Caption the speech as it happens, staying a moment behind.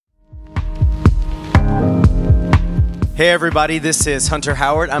Hey everybody, this is Hunter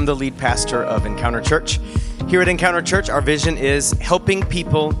Howard. I'm the lead pastor of Encounter Church. Here at Encounter Church, our vision is helping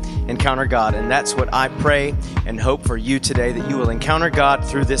people encounter God, and that's what I pray and hope for you today, that you will encounter God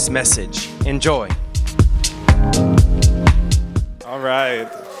through this message. Enjoy. All right.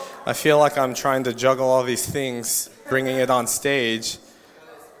 I feel like I'm trying to juggle all these things, bringing it on stage,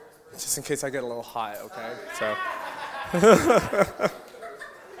 just in case I get a little high, okay? So...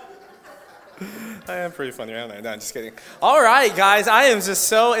 I am pretty funny, aren't I? No, I'm just kidding. All right, guys, I am just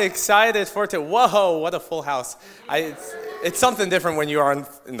so excited for it. Whoa, what a full house. It's something different when you are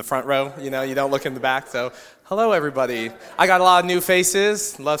in the front row, you don't look in the back. So, hello, everybody. I got a lot of new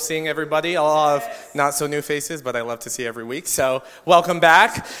faces. Love seeing everybody. A lot of not so new faces, but I love to see every week. So, welcome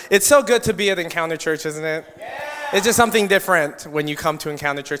back. It's so good to be at Encounter Church, isn't it? It's just something different when you come to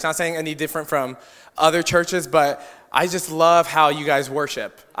Encounter Church. Not saying any different from other churches, but I just love how you guys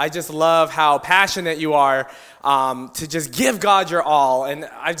worship. I just love how passionate you are to just give God your all. And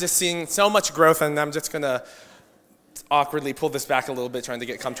I've just seen so much growth, and I'm just going to awkwardly pull this back a little bit, trying to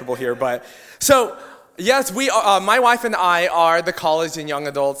get comfortable here. But so, yes, we my wife and I are the college and young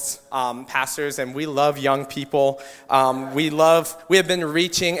adults pastors, and we love young people. We have been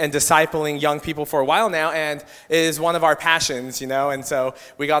reaching and discipling young people for a while now, and it is one of our passions, And so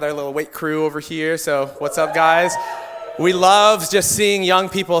we got our little weight crew over here. So what's up, guys? We love just seeing young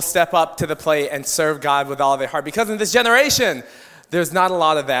people step up to the plate and serve God with all of their heart, because in this generation, there's not a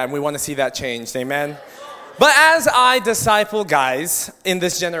lot of that, and we want to see that changed. Amen. But as I disciple guys in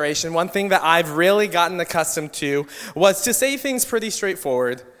this generation, one thing that I've really gotten accustomed to was to say things pretty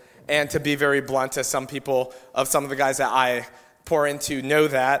straightforward and to be very blunt, as some of the guys that I pour into know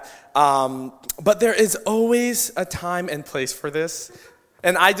that. But there is always a time and place for this.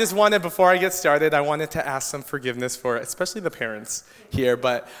 And I just wanted, before I get started, I wanted to ask some forgiveness for especially the parents here.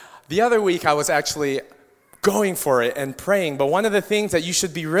 But the other week I was actually going for it and praying. But one of the things that you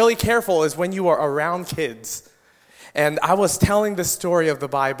should be really careful is when you are around kids. And I was telling the story of the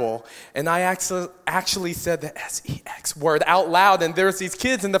Bible, and I actually said the S-E-X word out loud, and there's these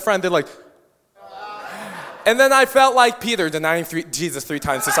kids in the front, they're like, and then I felt like Peter denying Jesus 3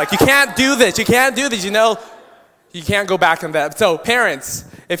 times. It's like, you can't do this, you can't go back on that. So parents,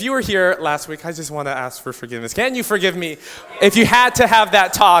 if you were here last week, I just want to ask for forgiveness. Can you forgive me if you had to have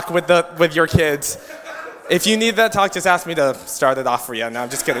that talk with your kids? If you need that talk, just ask me to start it off for you. No, I'm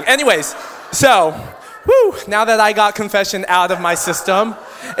just kidding. Anyways, so, now that I got confession out of my system,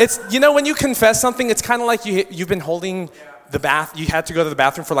 it's, when you confess something, it's kind of like you've been holding you had to go to the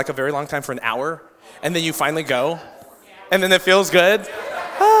bathroom for like a very long time, for an hour, and then you finally go, and then it feels good. It's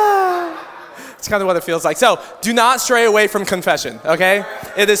kind of what it feels like. So, do not stray away from confession, okay?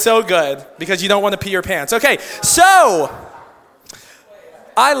 It is so good, because you don't want to pee your pants. Okay, so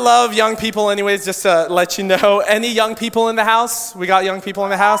I love young people anyways, just to let you know. Any young people in the house? We got young people in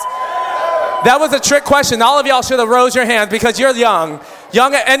the house? That was a trick question. All of y'all should have rose your hand, because you're young.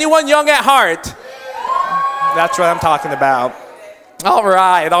 Anyone young at heart? That's what I'm talking about. All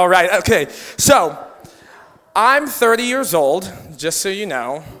right. Okay, so I'm 30 years old, just so you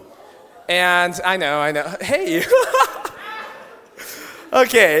know. And I know. Hey.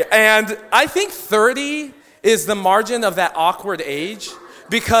 Okay, and I think 30 is the margin of that awkward age,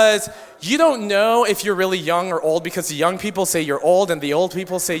 because you don't know if you're really young or old, because the young people say you're old and the old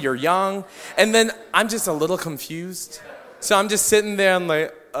people say you're young. And then I'm just a little confused. So I'm just sitting there and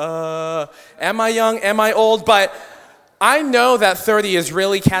like, am I young? Am I old? But I know that 30 is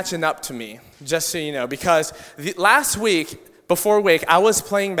really catching up to me, just so you know, because last week, before week, I was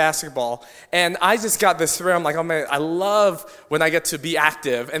playing basketball, and I just got this thrill. I'm like, oh man, I love when I get to be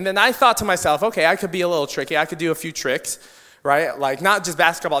active. And then I thought to myself, okay, I could be a little tricky. I could do a few tricks, right? Like, not just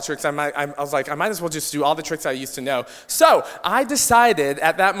basketball tricks. I was like, I might as well just do all the tricks I used to know. So I decided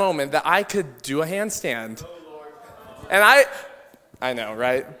at that moment that I could do a handstand. And I know,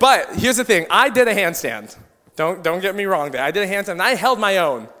 right? But here's the thing. I did a handstand. Don't get me wrong there. I did a handstand, and I held my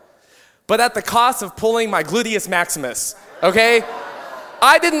own. But at the cost of pulling my gluteus maximus. Okay?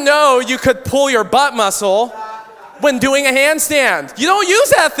 I didn't know you could pull your butt muscle when doing a handstand. You don't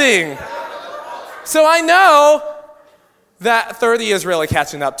use that thing. So I know that 30 is really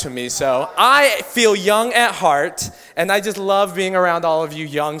catching up to me. So I feel young at heart, and I just love being around all of you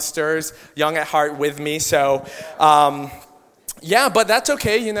youngsters, young at heart with me. So, yeah, but that's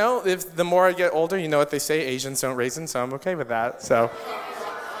okay, If the more I get older, you know what they say, Asians don't raisin, so I'm okay with that. So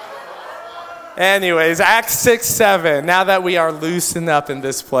anyways, Acts 6:7, now that we are loosened up in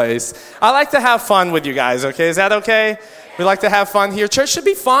this place. I like to have fun with you guys, okay? Is that okay? We like to have fun here. Church should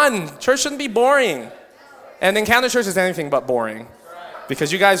be fun. Church shouldn't be boring. And Encounter Church is anything but boring,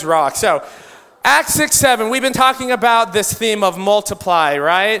 because you guys rock. So Acts 6:7. We've been talking about this theme of multiply,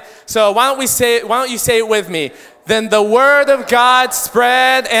 right? So why don't you say it with me? Then the word of God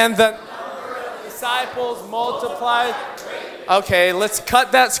spread and the number of disciples multiplied. Okay, let's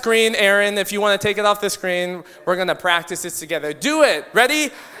cut that screen, Aaron. If you want to take it off the screen, we're going to practice this together. Do it.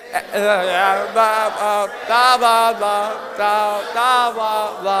 Ready?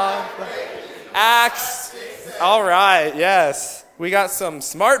 Acts. All right, yes. We got some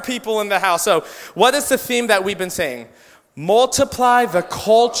smart people in the house. So what is the theme that we've been saying? Multiply the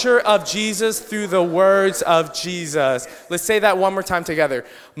culture of Jesus through the words of Jesus. Let's say that one more time together.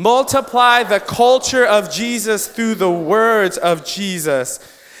 Multiply the culture of Jesus through the words of Jesus.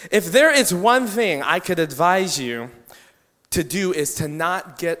 If there is one thing I could advise you to do is to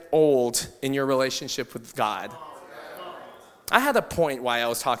not get old in your relationship with God. I had a point why I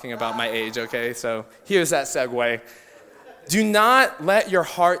was talking about my age, okay? So here's that segue. Do not let your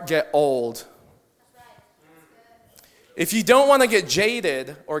heart get old. If you don't want to get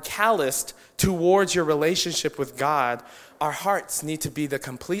jaded or calloused towards your relationship with God, our hearts need to be the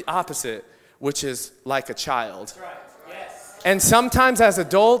complete opposite, which is like a child. And sometimes as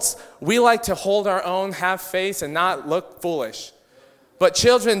adults, we like to hold our own, have faith, and not look foolish. But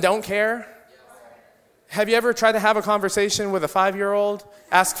children don't care. Have you ever tried to have a conversation with a 5-year-old?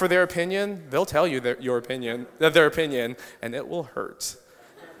 Ask for their opinion. They'll tell you their opinion, and it will hurt.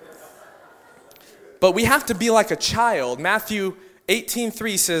 But we have to be like a child. Matthew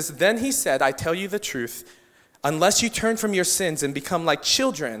 18:3 says, "Then he said, I tell you the truth, unless you turn from your sins and become like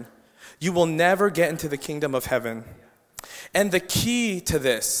children, you will never get into the kingdom of heaven." And the key to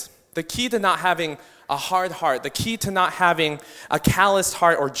this, the key to not having a hard heart, the key to not having a calloused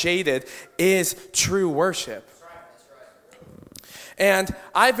heart or jaded is true worship. And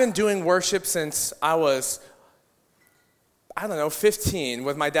I've been doing worship since I was, 15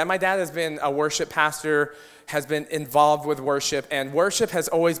 with my dad. My dad has been a worship pastor, has been involved with worship, and worship has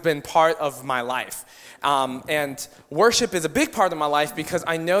always been part of my life. And worship is a big part of my life because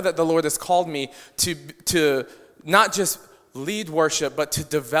I know that the Lord has called me to not just lead worship, but to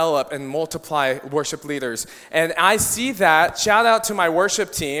develop and multiply worship leaders. And I see that. Shout out to my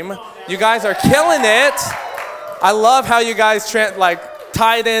worship team. You guys are killing it. I love how you guys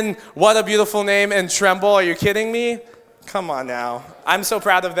tied in What a Beautiful Name and Tremble. Are you kidding me? Come on now. I'm so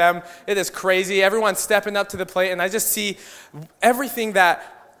proud of them. It is crazy. Everyone's stepping up to the plate, and I just see everything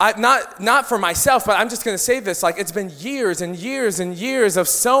that not for myself, but I'm just going to say this, it's been years and years and years of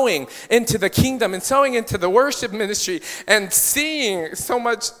sowing into the kingdom and sowing into the worship ministry and seeing so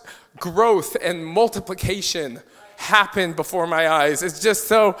much growth and multiplication happen before my eyes. It's just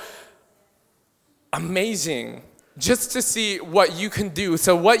so amazing just to see what you can do.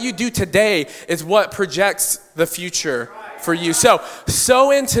 So what you do today is what projects the future for you. So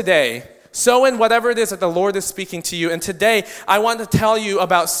sow in today. Sow in whatever it is that the Lord is speaking to you. And today, I want to tell you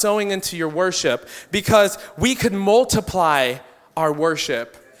about sowing into your worship because we could multiply our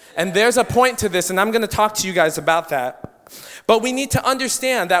worship. And there's a point to this, and I'm going to talk to you guys about that. But we need to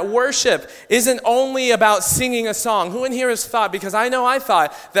understand that worship isn't only about singing a song. Who in here has thought, because I know I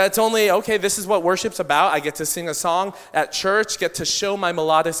thought that it's only, okay, this is what worship's about. I get to sing a song at church, get to show my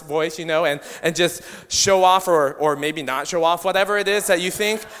melodic voice, and just show off or maybe not show off, whatever it is that you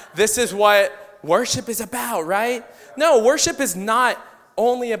think. This is what worship is about, right? No, worship is not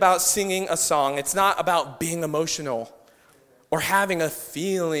only about singing a song. It's not about being emotional or having a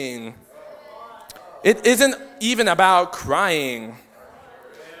feeling. It isn't even about crying.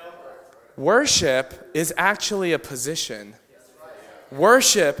 Worship is actually a position.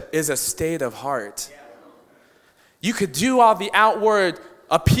 Worship is a state of heart. You could do all the outward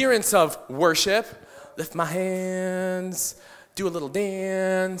appearance of worship, lift my hands, do a little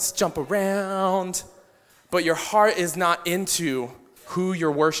dance, jump around, but your heart is not into who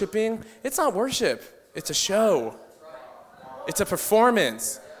you're worshiping. It's not worship. It's a show. It's a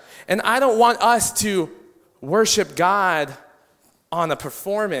performance. And I don't want us to worship God on a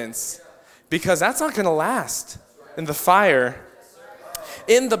performance because that's not going to last in the fire.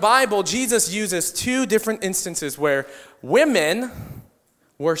 In the Bible, Jesus uses 2 different instances where women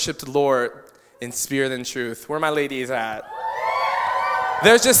worshiped the Lord in spirit and truth. Where my ladies at?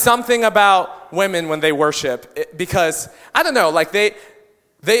 There's just something about women when they worship because, I don't know,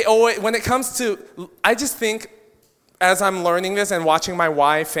 they always, when it comes to, I just think, as I'm learning this and watching my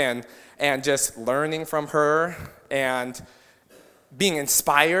wife and just learning from her and being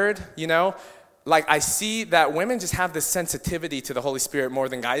inspired, I see that women just have this sensitivity to the Holy Spirit more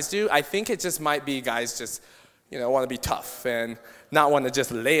than guys do. I think it just might be guys just, want to be tough and not want to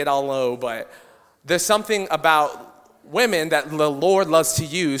just lay it all low. But there's something about women that the Lord loves to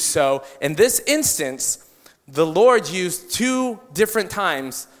use. So in this instance, the Lord used 2 different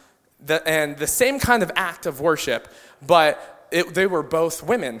times and the same kind of act of worship, but they were both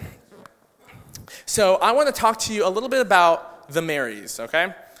women. So I want to talk to you a little bit about the Marys,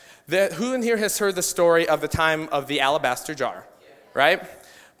 okay? Who in here has heard the story of the time of the alabaster jar, right?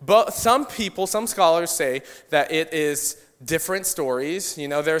 But some scholars say that it is different stories. You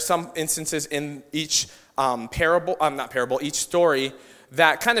know, there are some instances in each each story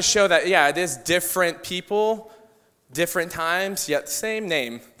that kind of show that, yeah, it is different people, different times, yet same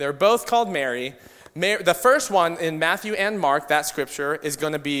name. They're both called Mary. The first one in Matthew and Mark, that scripture, is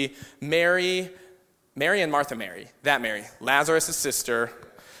going to be Mary and Martha Mary. That Mary, Lazarus' sister.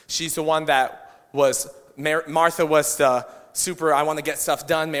 She's the one that Martha was the super, I want to get stuff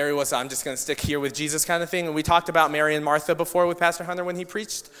done. Mary was, I'm just going to stick here with Jesus kind of thing. And we talked about Mary and Martha before with Pastor Hunter when he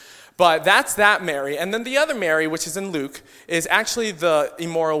preached. But that's that Mary. And then the other Mary, which is in Luke, is actually the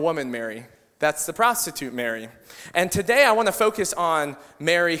immoral woman Mary. That's the prostitute Mary. And today I want to focus on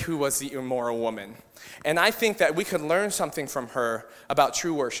Mary, who was the immoral woman. And I think that we could learn something from her about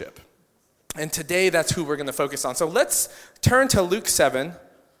true worship. And today that's who we're going to focus on. So let's turn to Luke 7,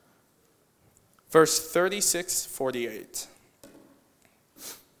 verse 36-48.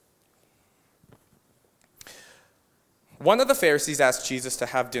 One of the Pharisees asked Jesus to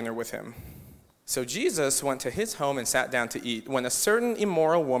have dinner with him. So Jesus went to his home and sat down to eat. When a certain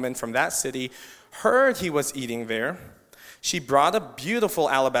immoral woman from that city heard he was eating there, she brought a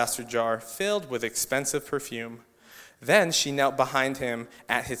beautiful alabaster jar filled with expensive perfume. Then she knelt behind him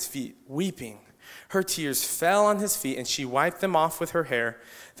at his feet, weeping. Her tears fell on his feet, and she wiped them off with her hair.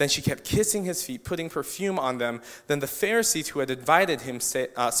 Then she kept kissing his feet, putting perfume on them. Then the Pharisees who had invited him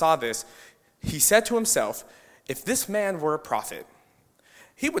saw this. He said to himself, if this man were a prophet,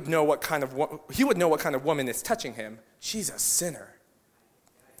 he would know what kind of woman is touching him. She's a sinner.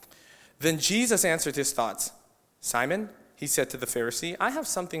 Then Jesus answered his thoughts. Simon, he said to the Pharisee, I have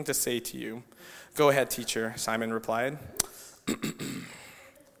something to say to you. Go ahead, teacher, Simon replied.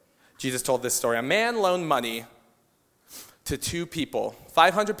 Jesus told this story. A man loaned money to 2 people,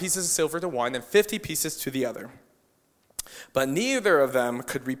 500 pieces of silver to one and 50 pieces to the other. But neither of them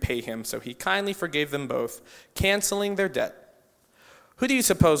could repay him, so he kindly forgave them both, canceling their debt. Who do you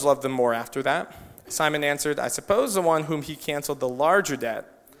suppose loved them more after that? Simon answered, I suppose the one whom he canceled the larger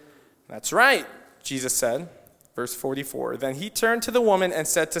debt. That's right, Jesus said. Verse 44. Then he turned to the woman and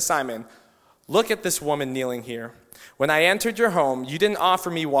said to Simon, look at this woman kneeling here. When I entered your home, you didn't offer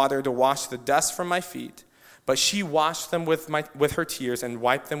me water to wash the dust from my feet, but she washed them with her tears and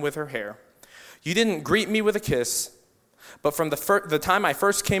wiped them with her hair. You didn't greet me with a kiss, but from the time I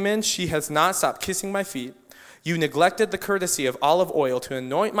first came in, she has not stopped kissing my feet. You neglected the courtesy of olive oil to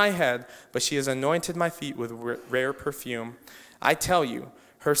anoint my head, but she has anointed my feet with rare perfume. I tell you,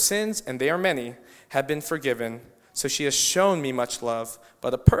 her sins, and they are many, have been forgiven, so she has shown me much love.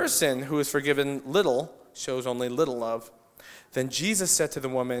 But a person who is forgiven little shows only little love. Then Jesus said to the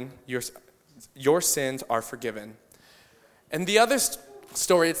woman, your sins are forgiven. And the other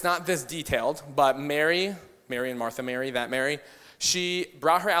story, it's not this detailed, but Mary and Martha Mary, that Mary, she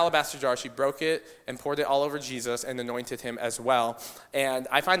brought her alabaster jar, she broke it and poured it all over Jesus and anointed him as well. And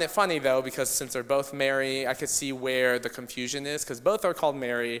I find it funny, though, because since they're both Mary, I could see where the confusion is, because both are called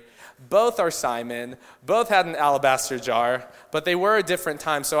Mary, both are Simon, both had an alabaster jar, but they were at different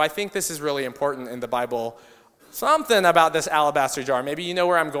times. So I think this is really important in the Bible. Something about this alabaster jar. Maybe you know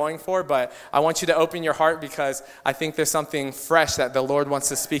where I'm going for, but I want you to open your heart because I think there's something fresh that the Lord wants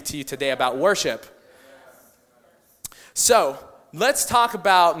to speak to you today about worship. So, let's talk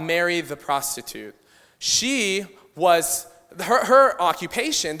about Mary the prostitute. She was, her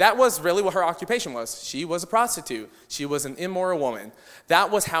occupation, that was really what her occupation was. She was a prostitute. She was an immoral woman.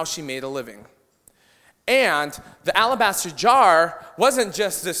 That was how she made a living. And the alabaster jar wasn't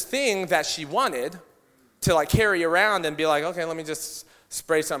just this thing that she wanted to like carry around and be like, okay, let me just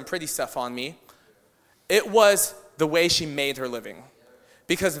spray some pretty stuff on me. It was the way she made her living.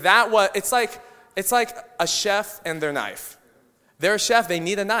 Because it's like a chef and their knife. They're a chef, they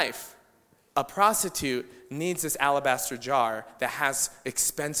need a knife. A prostitute needs this alabaster jar that has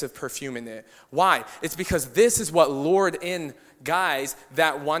expensive perfume in it. Why? It's because this is what lured in guys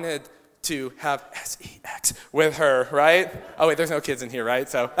that wanted to have sex with her, right? Oh wait, there's no kids in here, right?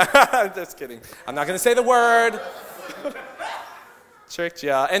 So, just kidding. I'm not going to say the word. Tricked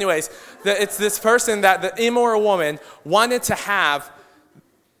ya. Anyways, it's this person that the immoral woman wanted to have,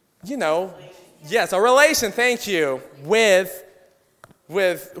 yes, a relation, thank you, with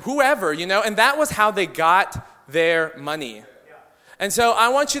whoever, and that was how they got their money. And so I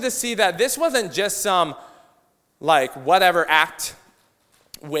want you to see that this wasn't just some like whatever act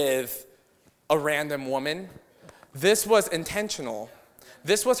with a random woman. This was intentional.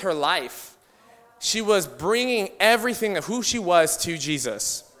 This was her life. She was bringing everything of who she was to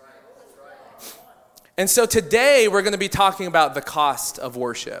Jesus. And so today we're going to be talking about the cost of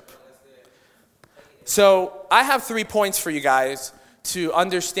worship. So I have 3 points for you guys to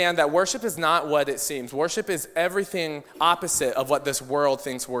understand that worship is not what it seems. Worship is everything opposite of what this world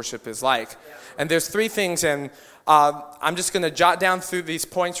thinks worship is like. And there's 3 things, and I'm just going to jot down through these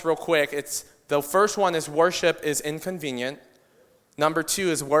points real quick. The first one is worship is inconvenient. Number 2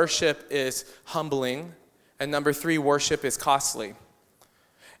 is worship is humbling. And number 3, worship is costly.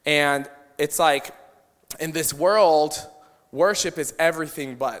 And it's like, in this world, worship is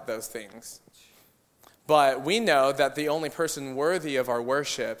everything but those things. But we know that the only person worthy of our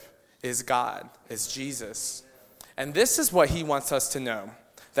worship is God, is Jesus. And this is what he wants us to know,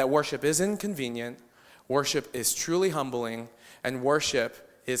 that worship is inconvenient, worship is truly humbling, and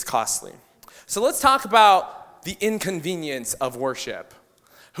worship is costly. So let's talk about the inconvenience of worship.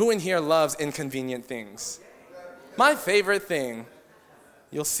 Who in here loves inconvenient things? My favorite thing.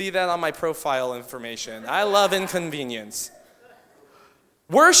 You'll see that on my profile information. I love inconvenience.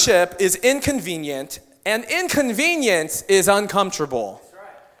 Worship is inconvenient, and inconvenience is uncomfortable.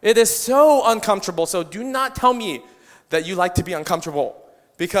 It is so uncomfortable. So do not tell me that you like to be uncomfortable,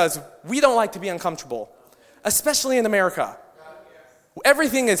 because we don't like to be uncomfortable, especially in America.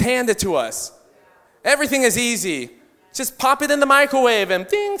 Everything is handed to us. Everything is easy. Just pop it in the microwave and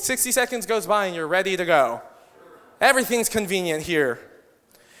ding, 60 seconds goes by and you're ready to go. Everything's convenient here.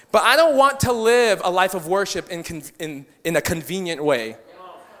 But I don't want to live a life of worship in a convenient way.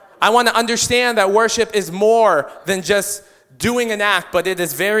 I want to understand that worship is more than just doing an act, but it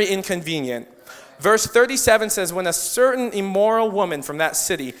is very inconvenient. Verse 37 says, when a certain immoral woman from that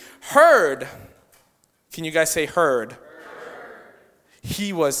city heard, can you guys say heard?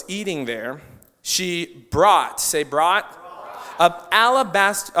 He was eating there. She brought, say brought,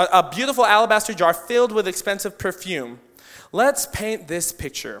 a beautiful alabaster jar filled with expensive perfume. Let's paint this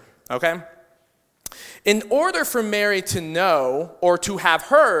picture, okay? In order for Mary to know or to have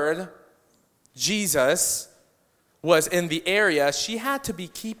heard Jesus was in the area, she had to be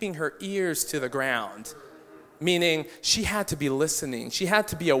keeping her ears to the ground. Meaning, she had to be listening. She had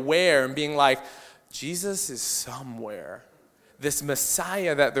to be aware and being like, Jesus is somewhere. This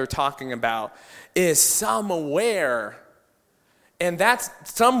Messiah that they're talking about is somewhere. And that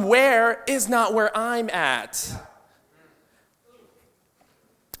somewhere is not where I'm at.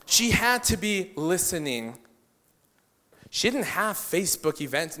 She had to be listening. She didn't have Facebook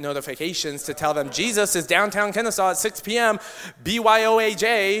event notifications to tell them Jesus is downtown Kennesaw at 6 p.m.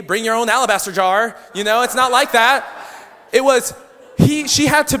 BYOAJ, bring your own alabaster jar. You know, it's not like that. It was, she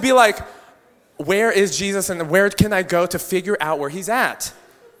had to be like, where is Jesus and where can I go to figure out where he's at?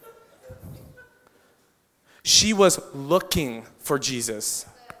 She was looking for Jesus.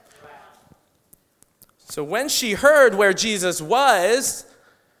 So when she heard where Jesus was,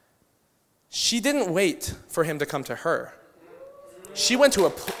 she didn't wait for him to come to her. She went to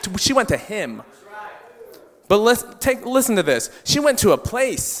him. But listen to this. She went to a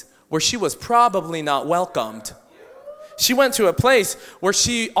place where she was probably not welcomed. She went to a place where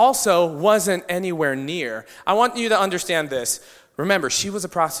she also wasn't anywhere near. I want you to understand this. Remember, she was a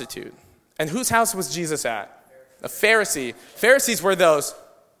prostitute. And whose house was Jesus at? A Pharisee. Pharisees were those,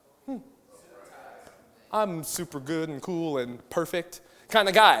 I'm super good and cool and perfect kind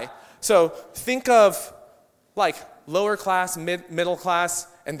of guy. So think of like lower class, middle class,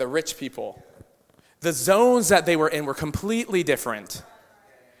 and the rich people. The zones that they were in were completely different.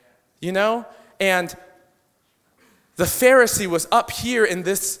 You know? And the Pharisee was up here in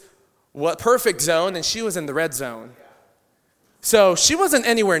this perfect zone, and she was in the red zone. So she wasn't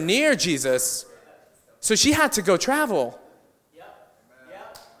anywhere near Jesus, so she had to go travel.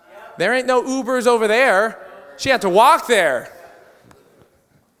 There ain't no Ubers over there. She had to walk there.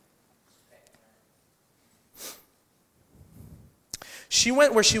 She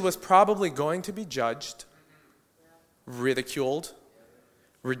went where she was probably going to be judged, ridiculed,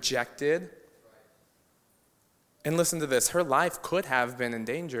 rejected. And listen to this, her life could have been in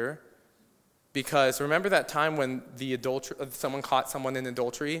danger because remember that time when someone caught someone in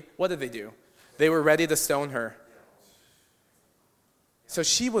adultery? What did they do? They were ready to stone her. So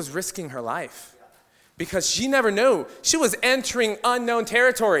she was risking her life because she never knew. She was entering unknown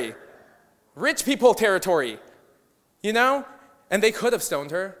territory, rich people territory, you know? And they could have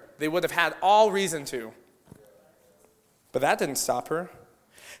stoned her. They would have had all reason to. But that didn't stop her.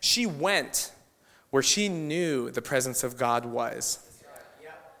 She went where she knew the presence of God was.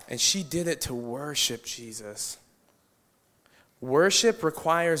 And she did it to worship Jesus. Worship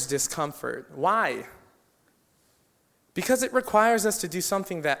requires discomfort. Why? Because it requires us to do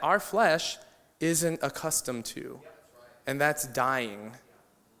something that our flesh isn't accustomed to, and that's dying.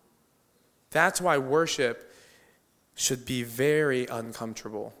 That's why worship should be very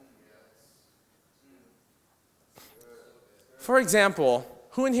uncomfortable. For example,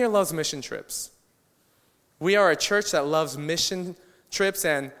 who in here loves mission trips? We are a church that loves mission trips,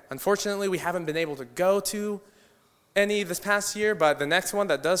 and unfortunately we haven't been able to go to any this past year, but the next one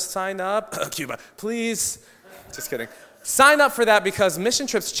that does sign up, Cuba, please, just kidding. Sign up for that because mission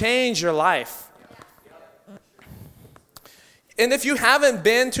trips change your life. And if you haven't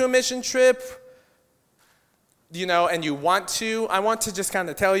been to a mission trip, and you want to, I want to just kind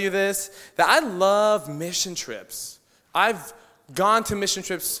of tell you this, that I love mission trips. I've gone to mission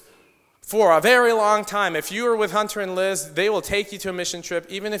trips for a very long time. If you are with Hunter and Liz, they will take you to a mission trip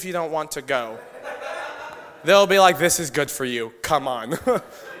even if you don't want to go. They'll be like, this is good for you. Come on.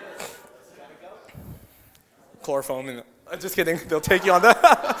 Chloroform. And, I'm just kidding. They'll take you on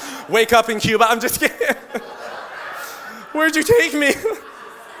the wake up in Cuba. I'm just kidding. Where'd you take me?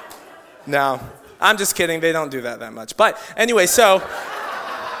 No, I'm just kidding. They don't do that much. But anyway,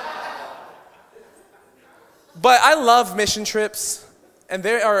 but I love mission trips, and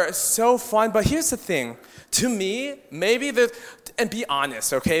they are so fun. But here's the thing. To me, and be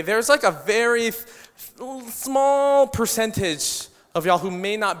honest, okay? There's like a very small percentage of y'all who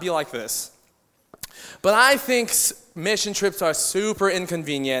may not be like this. But I think mission trips are super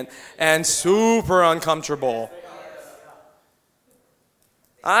inconvenient and super uncomfortable.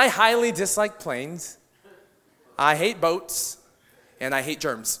 I highly dislike planes. I hate boats. And I hate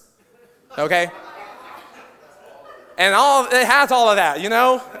germs. Okay? And it has all of that,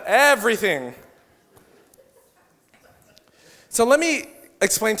 everything. So let me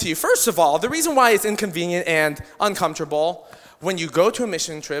explain to you. First of all, the reason why it's inconvenient and uncomfortable, when you go to a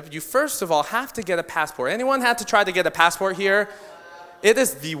mission trip, you first of all have to get a passport. Anyone had to try to get a passport here? It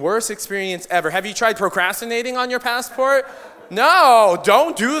is the worst experience ever. Have you tried procrastinating on your passport? No,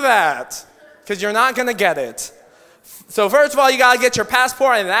 don't do that, because you're not going to get it. So first of all, you got to get your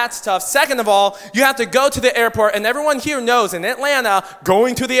passport, and that's tough. Second of all, you have to go to the airport, and everyone here knows in Atlanta,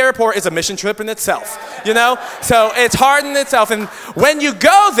 going to the airport is a mission trip in itself, So it's hard in itself. And when you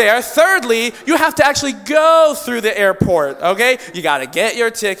go there, thirdly, you have to actually go through the airport, okay? You got to get your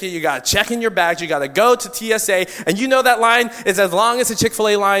ticket, you got to check in your bags, you got to go to TSA, and that line is as long as a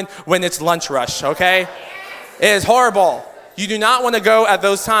Chick-fil-A line when it's lunch rush, okay? It is horrible. You do not want to go at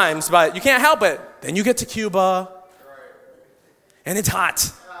those times, but you can't help it. Then you get to Cuba, and it's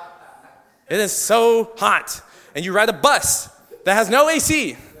hot. It is so hot. And you ride a bus that has no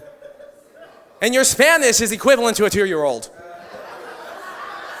AC. And your Spanish is equivalent to a 2-year-old.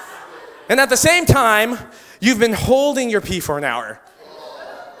 And at the same time, you've been holding your pee for an hour.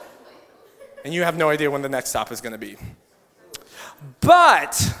 And you have no idea when the next stop is going to be.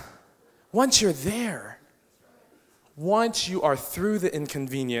 But once you're there, once you are through the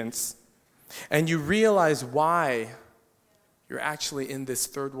inconvenience, and you realize why you're actually in this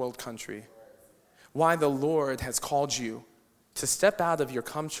third world country, why the Lord has called you to step out of your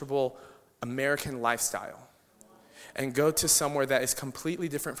comfortable American lifestyle and go to somewhere that is completely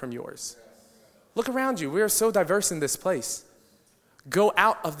different from yours. Look around you. We are so diverse in this place. Go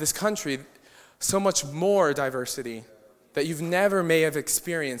out of this country, so much more diversity that you've never may have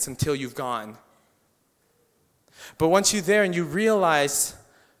experienced until you've gone. But once you're there and you realize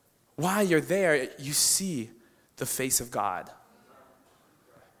why you're there, you see the face of God.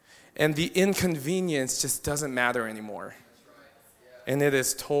 And the inconvenience just doesn't matter anymore. And it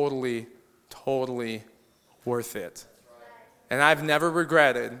is totally, totally worth it. And I've never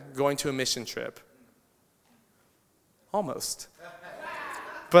regretted going to a mission trip. Almost.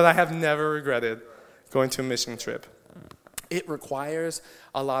 But I have never regretted going to a mission trip. It requires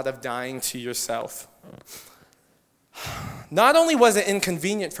a lot of dying to yourself. Not only was it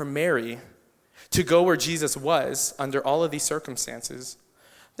inconvenient for Mary to go where Jesus was under all of these circumstances,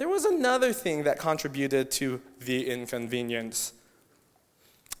 there was another thing that contributed to the inconvenience.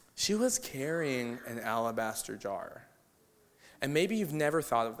 She was carrying an alabaster jar. And maybe you've never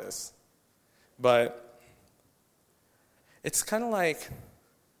thought of this, but it's kind of like,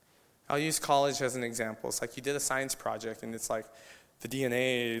 I'll use college as an example. It's like you did a science project, and it's like the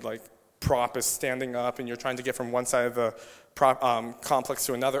DNA prop is standing up, and you're trying to get from one side of the complex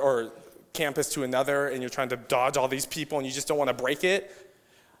to another, or campus to another, and you're trying to dodge all these people, and you just don't want to break it.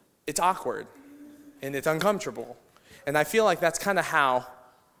 It's awkward, and it's uncomfortable. And I feel like that's kind of how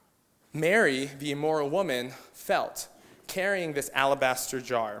Mary, the immoral woman, felt, carrying this alabaster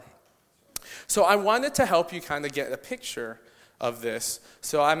jar. So I wanted to help you kind of get a picture of this.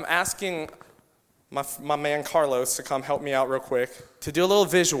 So I'm asking my man Carlos to come help me out real quick to do a little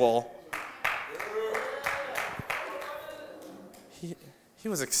visual. He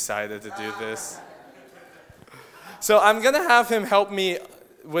was excited to do this. So I'm going to have him help me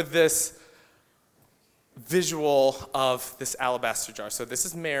with this visual of this alabaster jar. So this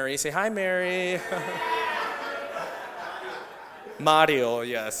is Mary. Say hi, Mary. Mario,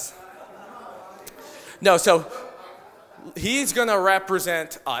 yes. No, so he's going to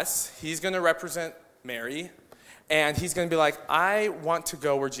represent us. He's going to represent Mary. And he's going to be like, I want to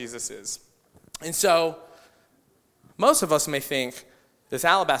go where Jesus is. And so most of us may think this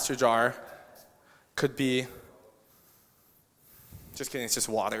alabaster jar could be, just kidding, it's just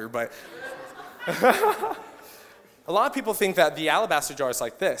water, but a lot of people think that the alabaster jar is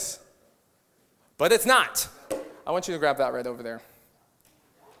like this, but it's not. I want you to grab that right over there.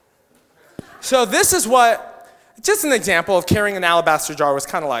 So this is what, just an example of carrying an alabaster jar was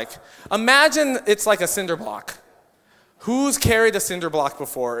kind of like. Imagine it's like a cinder block. Who's carried a cinder block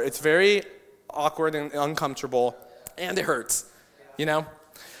before? It's very awkward and uncomfortable, and it hurts, you know?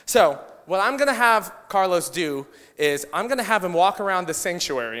 So what I'm going to have Carlos do is I'm going to have him walk around the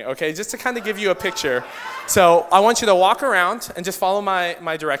sanctuary, okay, just to kind of give you a picture. So I want you to walk around and just follow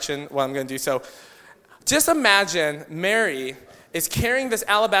my direction, what I'm going to do. So just imagine Mary is carrying this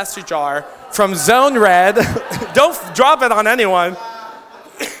alabaster jar from Zone Red. Don't drop it on anyone.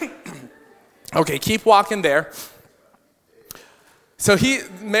 Okay, keep walking there. So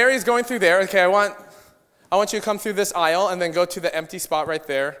Mary's going through there. Okay, I want you to come through this aisle and then go to the empty spot right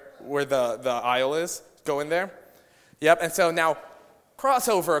there where the aisle is. Go in there. Yep, and so now cross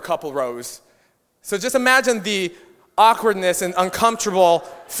over a couple rows. So just imagine the awkwardness and uncomfortable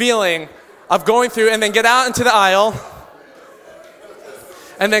feeling of going through and then get out into the aisle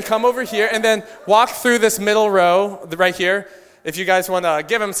and then come over here and then walk through this middle row right here. If you guys want to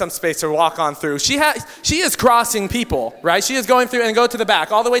give him some space to walk on through. She is crossing people, right? She is going through and go to the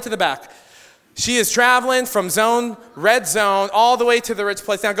back, all the way to the back. She is traveling from red zone, all the way to the rich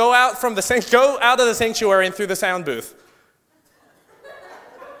place. Now go out of the sanctuary and through the sound booth.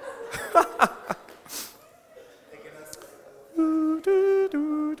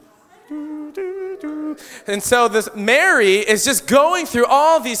 And so this Mary is just going through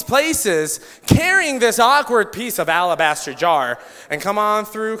all these places, carrying this awkward piece of alabaster jar. And come on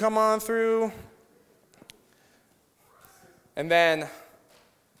through. And then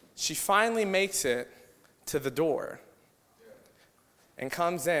she finally makes it to the door and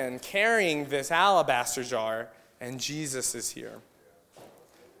comes in carrying this alabaster jar, and Jesus is here.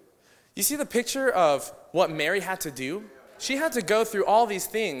 You see the picture of what Mary had to do? She had to go through all these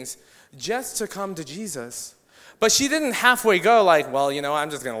things just to come to Jesus. But she didn't halfway go like, well, I'm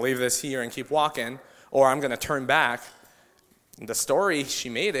just going to leave this here and keep walking, or I'm going to turn back. In the story, she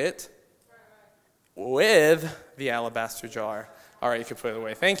made it with the alabaster jar. All right, you can put it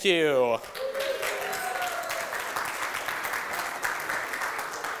away. Thank you.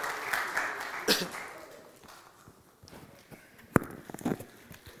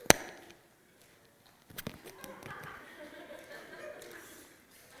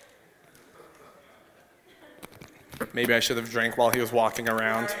 Maybe I should have drank while he was walking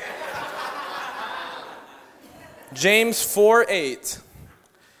around. James 4:8.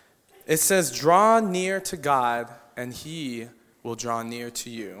 It says, draw near to God, and he will draw near to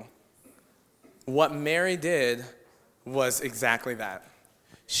you. What Mary did was exactly that.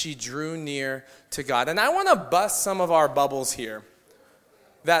 She drew near to God. And I want to bust some of our bubbles here.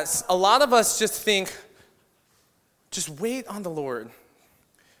 That a lot of us just think, just wait on the Lord.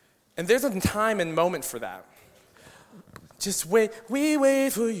 And there's a time and moment for that. Just wait. We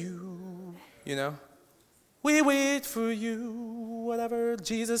wait for you, We wait for you. Whatever,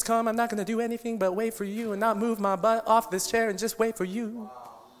 Jesus come, I'm not going to do anything but wait for you and not move my butt off this chair and just wait for you.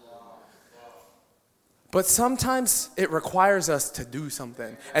 But sometimes it requires us to do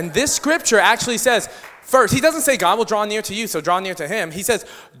something. And this scripture actually says, first, he doesn't say God will draw near to you, so draw near to him. He says,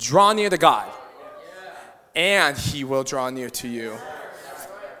 draw near to God, and he will draw near to you.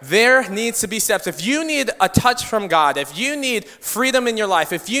 There needs to be steps. If you need a touch from God, if you need freedom in your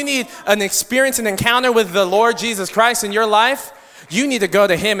life, if you need an experience, an encounter with the Lord Jesus Christ in your life, you need to go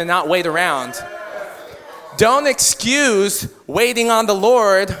to him and not wait around. Don't excuse waiting on the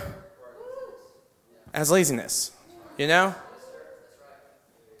Lord as laziness,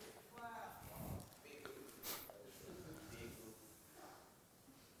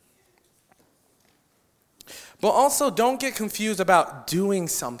 But also, don't get confused about doing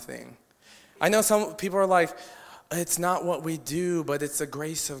something. I know some people are like, it's not what we do, but it's the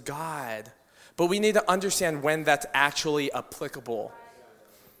grace of God. But we need to understand when that's actually applicable.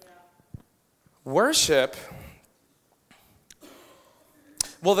 Worship,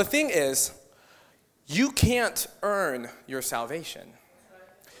 well, the thing is, you can't earn your salvation.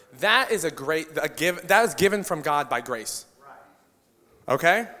 That is that is given from God by grace.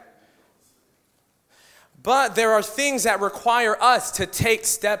 Okay? But there are things that require us to take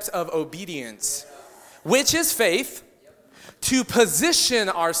steps of obedience, which is faith, to position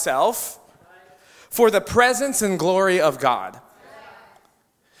ourselves for the presence and glory of God.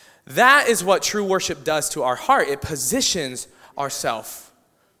 That is what true worship does to our heart. It positions ourselves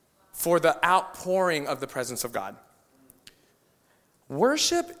for the outpouring of the presence of God.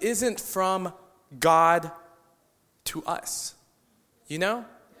 Worship isn't from God to us. You know?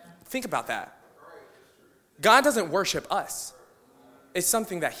 Think about that. God doesn't worship us. It's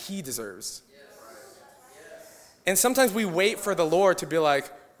something that he deserves. And sometimes we wait for the Lord to be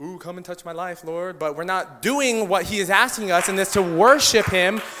like, ooh, come and touch my life, Lord. But we're not doing what he is asking us, and it's to worship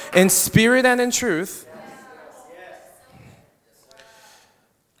him in spirit and in truth.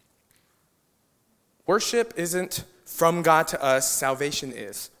 Worship isn't from God to us. Salvation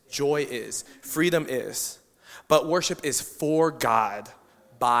is. Joy is. Freedom is. But worship is for God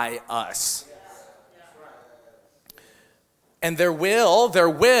by us. And there will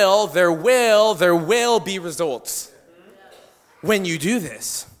be results when you do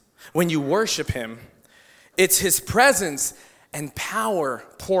this, when you worship him. It's his presence and power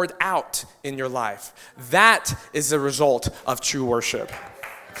poured out in your life. That is the result of true worship.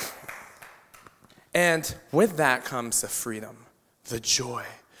 And with that comes the freedom, the joy,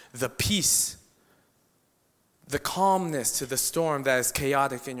 the peace, the calmness to the storm that is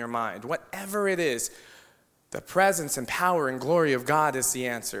chaotic in your mind. Whatever it is, the presence and power and glory of God is the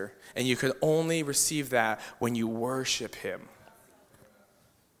answer. And you can only receive that when you worship him.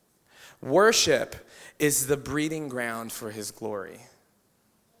 Worship is the breeding ground for his glory.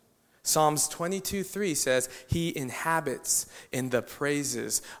 Psalms 22:3 says, he inhabits in the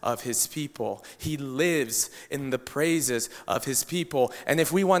praises of his people. He lives in the praises of his people. And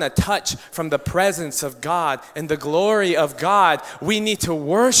if we want to touch from the presence of God and the glory of God, we need to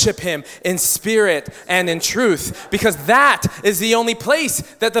worship him in spirit and in truth, because that is the only place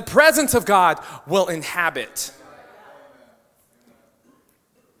that the presence of God will inhabit.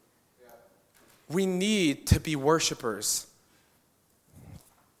 We need to be worshipers.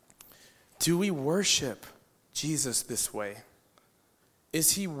 Do we worship Jesus this way?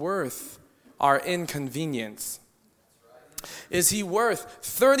 Is he worth our inconvenience? Is he worth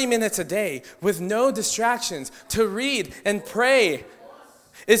 30 minutes a day with no distractions to read and pray?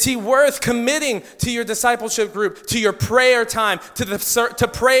 Is he worth committing to your discipleship group, to your prayer time, to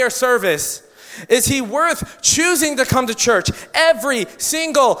prayer service? Is he worth choosing to come to church every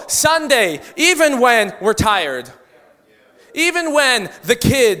single Sunday, even when we're tired? Even when the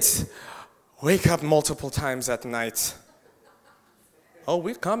kids wake up multiple times at night. Oh,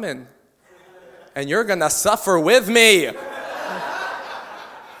 we're coming. And you're going to suffer with me.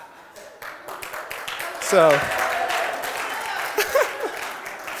 So,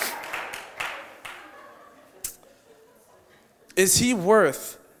 is he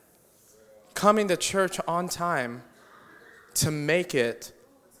worth coming to church on time to make it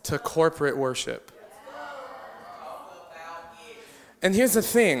to corporate worship? And here's the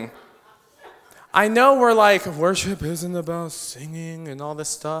thing. I know we're like, worship isn't about singing and all this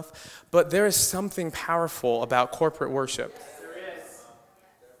stuff, but there is something powerful about corporate worship.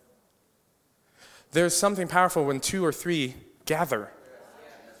 There's something powerful when 2 or 3 gather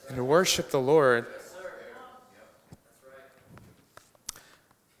and worship the Lord.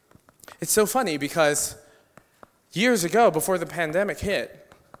 It's so funny because years ago, before the pandemic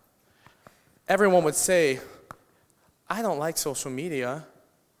hit, everyone would say, I don't like social media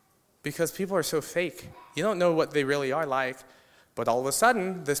because people are so fake. You don't know what they really are like. But all of a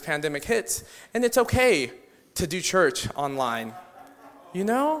sudden, this pandemic hits, and it's okay to do church online. You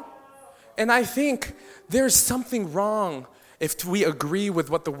know? And I think there's something wrong if we agree with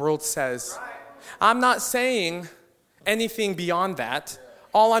what the world says. I'm not saying anything beyond that.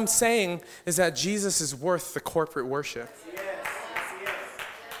 All I'm saying is that Jesus is worth the corporate worship.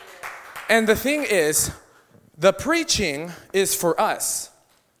 And the thing is, the preaching is for us,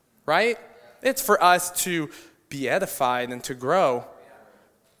 right? It's for us to be edified and to grow.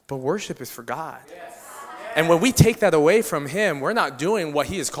 But worship is for God. And when we take that away from him, we're not doing what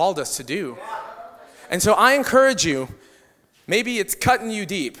he has called us to do. And so I encourage you, maybe it's cutting you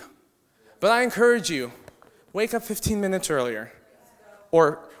deep, but I encourage you, wake up 15 minutes earlier.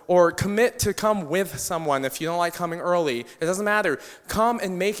 Or or commit to come with someone if you don't like coming early. It doesn't matter. Come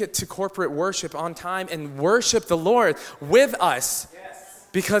and make it to corporate worship on time and worship the Lord with us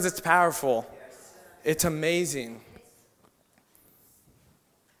because it's powerful. It's amazing.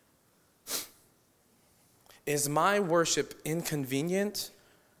 Is my worship inconvenient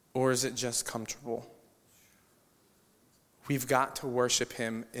or is it just comfortable? We've got to worship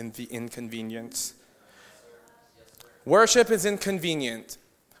him in the inconvenience. Worship is inconvenient.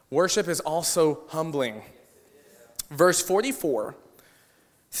 Worship is also humbling. Verse 44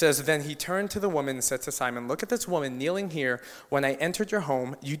 says, "Then he turned to the woman and said to Simon, 'Look at this woman kneeling here. When I entered your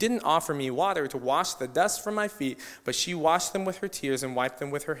home, you didn't offer me water to wash the dust from my feet, but she washed them with her tears and wiped them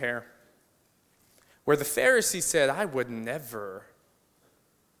with her hair.' Where the Pharisee said, 'I would never,'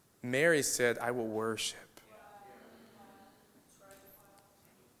 Mary said, 'I will worship.'"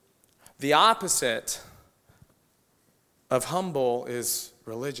 The opposite of humble is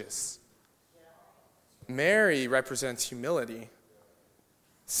religious. Mary represents humility.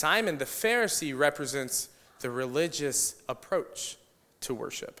 Simon the Pharisee represents the religious approach to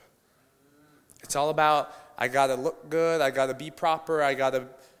worship. It's all about, I gotta look good, I gotta be proper, I gotta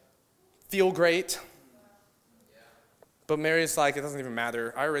feel great. But Mary's like, it doesn't even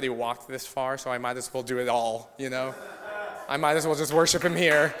matter. I already walked this far, so I might as well do it all, you know? I might as well just worship him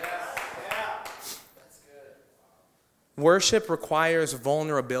here. Worship requires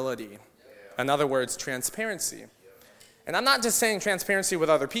vulnerability. In other words, transparency. And I'm not just saying transparency with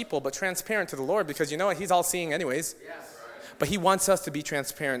other people, but transparent to the Lord, because you know what? He's all seeing anyways. But he wants us to be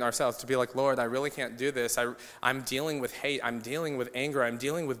transparent ourselves, to be like, Lord, I really can't do this. I'm dealing with hate. I'm dealing with anger. I'm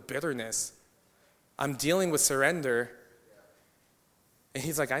dealing with bitterness. I'm dealing with surrender. And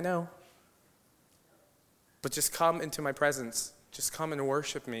he's like, I know. But just come into my presence. Just come and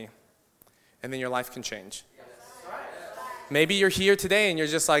worship me. And then your life can change. Maybe you're here today and you're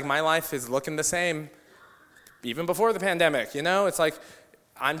just like, my life is looking the same even before the pandemic, you know? It's like,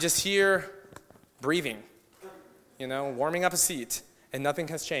 I'm just here breathing, you know, warming up a seat, and nothing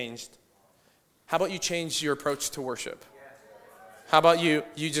has changed. How about you change your approach to worship? How about you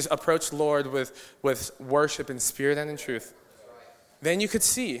just approach the Lord with worship in spirit and in truth? Then you could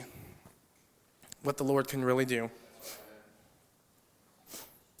see what the Lord can really do.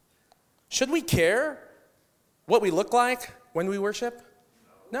 Should we care what we look like when we worship?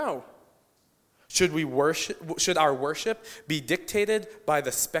 No. Should our worship be dictated by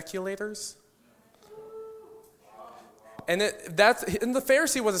the speculators? And the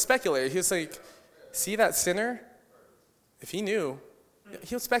Pharisee was a speculator. He was like, see that sinner? If he knew,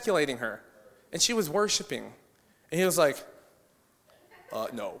 he was speculating her. And she was worshiping. And he was like,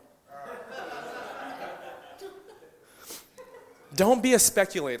 no. Don't be a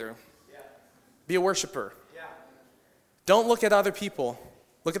speculator. Be a worshiper. Don't look at other people.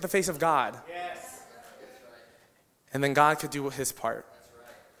 Look at the face of God. And then God could do his part.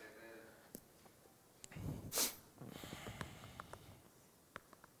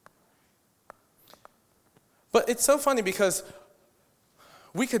 But it's so funny because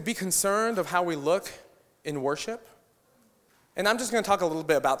we could be concerned of how we look in worship. And I'm just going to talk a little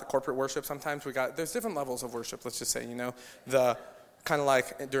bit about the corporate worship. Sometimes there's different levels of worship, let's just say, you know. The kind of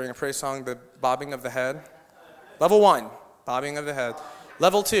like during a praise song, the bobbing of the head. Level 1, bobbing of the head.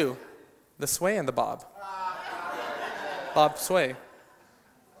 Level 2, the sway and the bob. Bob, sway.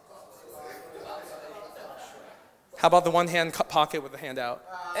 How about the one hand pocket with the hand out?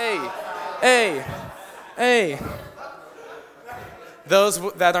 Hey.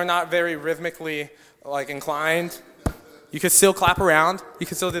 Those that are not very rhythmically inclined, you can still clap around. You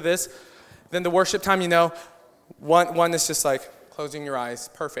can still do this. Then the worship time, you know, one is just like closing your eyes.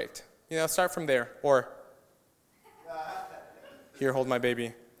 Perfect. You know, start from there. Or here, hold my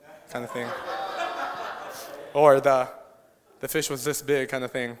baby kind of thing. Or the fish was this big kind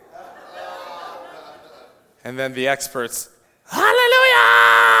of thing. And then the experts,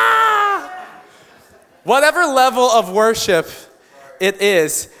 hallelujah! Whatever level of worship it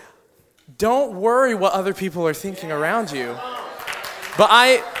is, don't worry what other people are thinking around you. But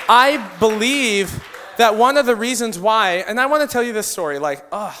I believe that one of the reasons why, and I want to tell you this story, I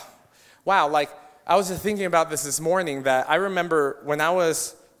was just thinking about this morning, that I remember when I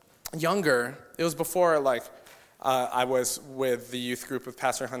was younger, it was before I was with the youth group with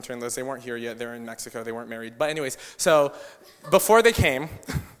Pastor Hunter and Liz. They weren't here yet. They're in Mexico. They weren't married. But anyways, so before they came,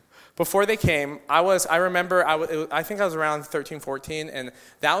 I think I was around 13, 14, and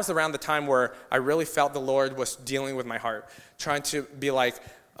that was around the time where I really felt the Lord was dealing with my heart, trying to be like,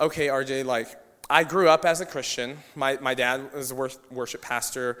 okay, RJ, I grew up as a Christian. My dad was a worship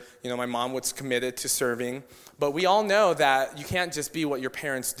pastor. My mom was committed to serving. But we all know that you can't just be what your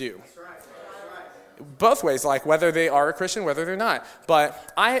parents do. Both ways, like whether they are a Christian, whether they're not.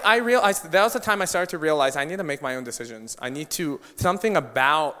 But I realized, that was the time I started to realize I need to make my own decisions. Something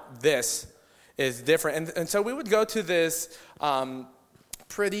about this is different. And so we would go to this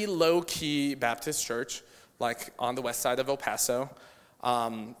pretty low-key Baptist church, like on the west side of El Paso.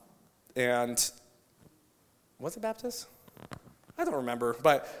 And was it Baptist? I don't remember,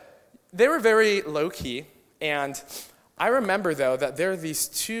 but they were very low-key. And I remember, though, that there are these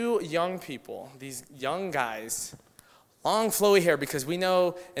two young people, these young guys, long flowy hair, because we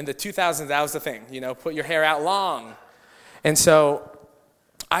know in the 2000s that was the thing, put your hair out long. And so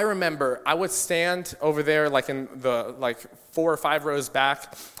I remember I would stand over there like in the 4 or 5 rows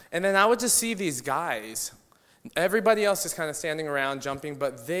back, and then I would just see these guys. Everybody else is kind of standing around jumping,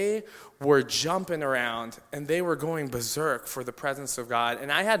 but they were jumping around, and they were going berserk for the presence of God,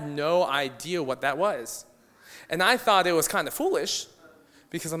 and I had no idea what that was. And I thought it was kind of foolish,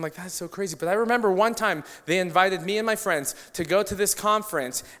 because I'm like, that's so crazy. But I remember one time they invited me and my friends to go to this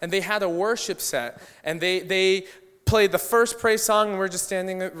conference, and they had a worship set, and they played the first praise song, and we're just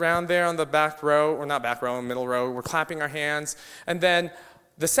standing around there on the back row, or not back row, middle row. We're clapping our hands, and then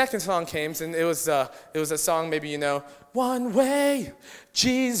the second song came, and it was a song, maybe One Way,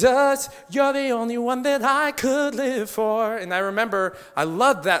 Jesus, you're the only one that I could live for. And I remember I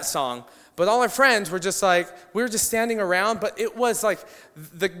loved that song, but all our friends were just like, we were just standing around, but it was like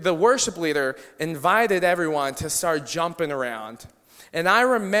the worship leader invited everyone to start jumping around. And I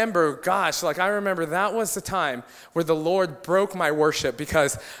remember that was the time where the Lord broke my worship,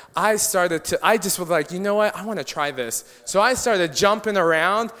 because I just was like, you know what, I want to try this. So I started jumping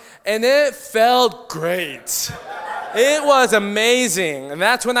around, and it felt great. It was amazing. And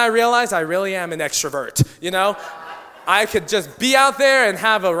that's when I realized I really am an extrovert, I could just be out there and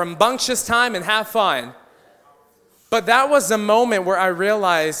have a rambunctious time and have fun. But that was the moment where I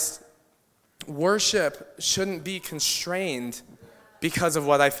realized worship shouldn't be constrained because of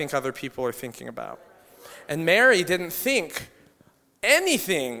what I think other people are thinking about. And Mary didn't think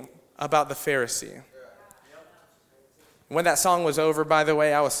anything about the Pharisee. When that song was over, by the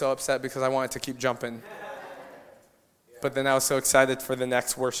way, I was so upset because I wanted to keep jumping. But then I was so excited for the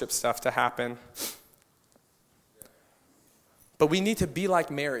next worship stuff to happen. But we need to be like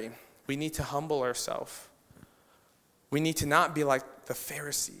Mary. We need to humble ourselves. We need to not be like the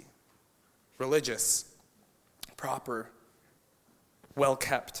Pharisee, religious, proper,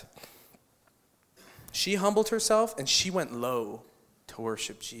 well-kept. She humbled herself, and she went low to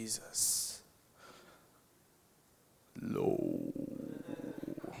worship Jesus. Low.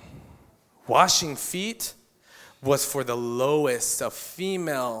 Washing feet was for the lowest of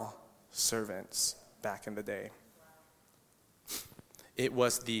female servants back in the day. It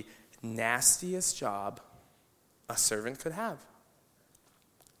was the nastiest job a servant could have.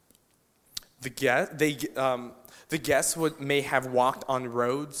 The guests may have walked on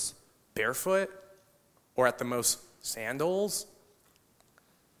roads barefoot, or at the most sandals.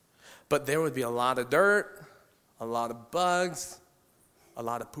 But there would be a lot of dirt, a lot of bugs, a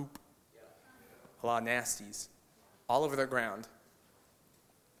lot of poop, a lot of nasties all over the ground.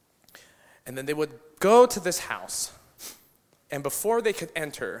 And then they would go to this house, and before they could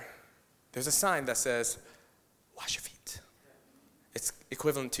enter, there's a sign that says, wash your feet. It's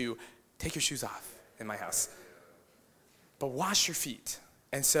equivalent to take your shoes off in my house. But wash your feet.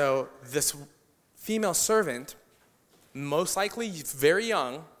 And so this female servant, most likely very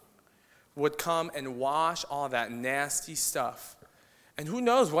young, would come and wash all that nasty stuff. And who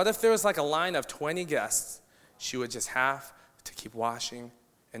knows, what if there was like a line of 20 guests? She would just have to keep washing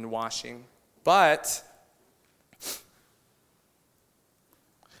and washing. But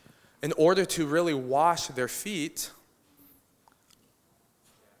in order to really wash their feet,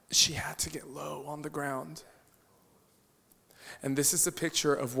 she had to get low on the ground. And this is a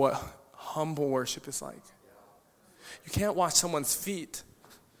picture of what humble worship is like. You can't wash someone's feet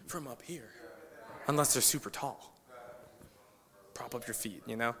from up here unless they're super tall. Prop up your feet,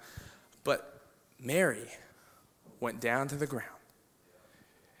 But Mary went down to the ground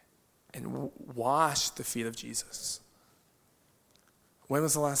and washed the feet of Jesus. When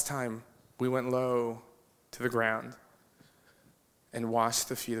was the last time we went low to the ground and washed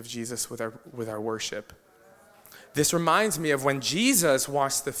the feet of Jesus with our worship? This reminds me of when Jesus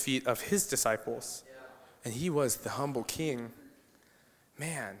washed the feet of his disciples, and he was the humble king.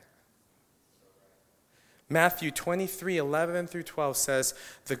 Man, Matthew 23:11-12 says,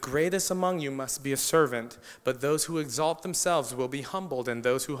 "The greatest among you must be a servant, but those who exalt themselves will be humbled, and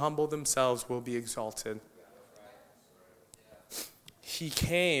those who humble themselves will be exalted." He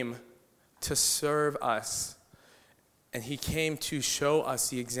came to serve us, and he came to show us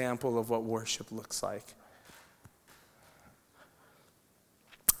the example of what worship looks like.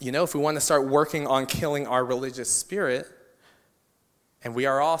 You know, if we want to start working on killing our religious spirit, and we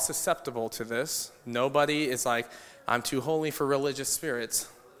are all susceptible to this. Nobody is like, I'm too holy for religious spirits.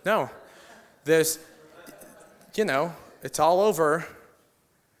 No. There's, it's all over.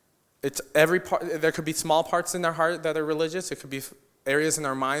 It's every part. There could be small parts in our heart that are religious. It could be areas in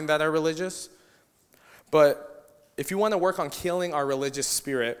our mind that are religious. But if you want to work on killing our religious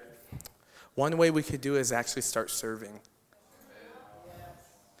spirit, one way we could do is actually start serving.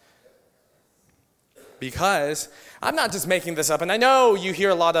 Because I'm not just making this up, and I know you hear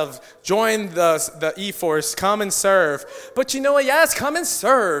a lot of join the E-Force, come and serve. But you know what? Yes, come and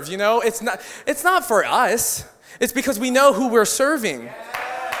serve. It's not for us. It's because we know who we're serving.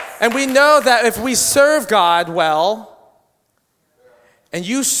 And we know that if we serve God well, and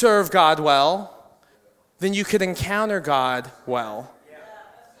you serve God well, then you could encounter God well.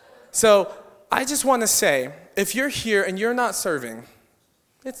 So I just want to say, if you're here and you're not serving,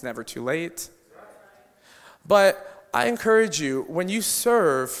 it's never too late. But I encourage you, when you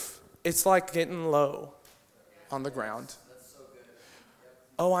serve, it's like getting low on the ground.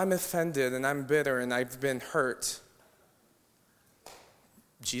 Oh, I'm offended and I'm bitter and I've been hurt.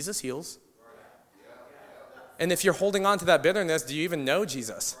 Jesus heals. And if you're holding on to that bitterness, do you even know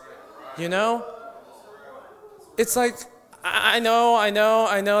Jesus? It's like, I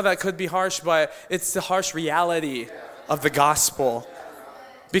know that could be harsh, but it's the harsh reality of the gospel.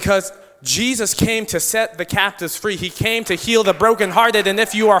 Because Jesus came to set the captives free. He came to heal the brokenhearted. And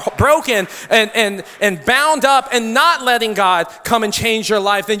if you are broken and bound up and not letting God come and change your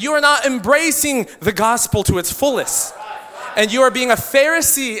life, then you are not embracing the gospel to its fullest. And you are being a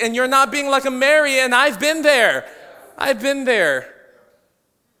Pharisee and you're not being like a Mary. And I've been there. I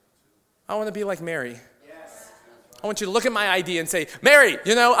want to be like Mary. I want you to look at my ID and say, Mary,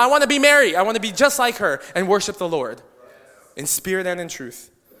 I want to be Mary. I want to be just like her and worship the Lord in spirit and in truth.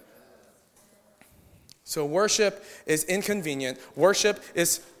 So worship is inconvenient, worship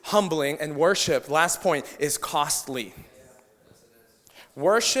is humbling, and worship, last point, is costly.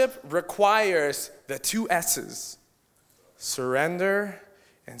 Worship requires the two S's, surrender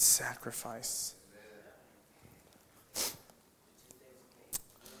and sacrifice.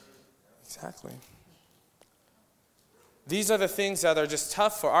 Exactly. These are the things that are just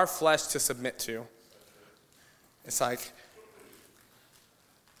tough for our flesh to submit to. It's like,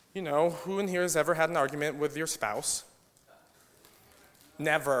 who in here has ever had an argument with your spouse?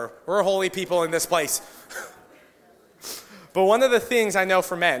 Never. We're holy people in this place. But one of the things I know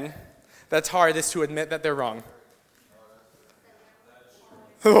for men that's hard is to admit that they're wrong.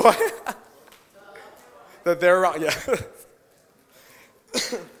 What? That they're wrong, yeah.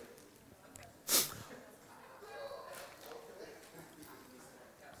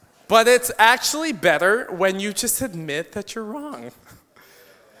 But it's actually better when you just admit that you're wrong.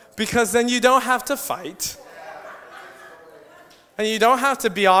 Because then you don't have to fight. And you don't have to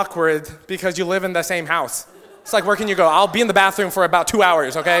be awkward because you live in the same house. It's like, where can you go? I'll be in the bathroom for about 2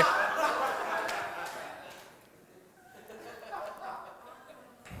 hours, okay?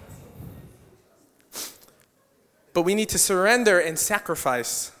 But we need to surrender and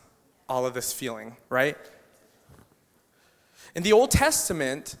sacrifice all of this feeling, right? In the Old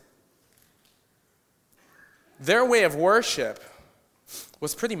Testament, their way of worship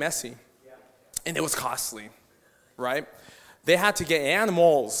was pretty messy, and it was costly, right? They had to get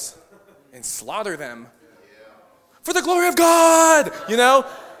animals and slaughter them for the glory of God,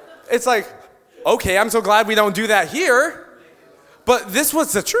 It's like, okay, I'm so glad we don't do that here, but this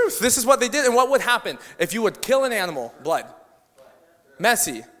was the truth. This is what they did, and what would happen if you would kill an animal? Blood.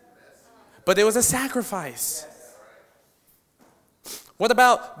 Messy. But it was a sacrifice. What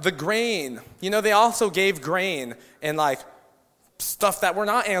about the grain? They also gave grain and stuff that were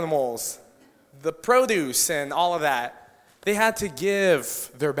not animals, the produce and all of that. They had to give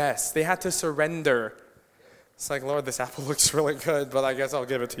their best. They had to surrender. It's like, Lord, this apple looks really good, but I guess I'll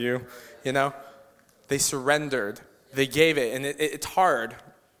give it to you, They surrendered. They gave it, and it's hard.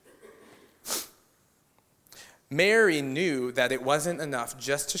 Mary knew that it wasn't enough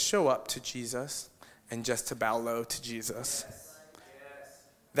just to show up to Jesus and just to bow low to Jesus.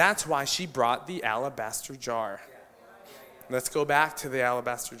 That's why she brought the alabaster jar. Let's go back to the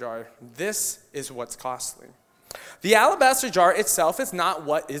alabaster jar. This is what's costly. The alabaster jar itself is not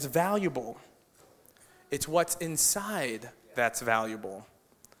what is valuable. It's what's inside that's valuable.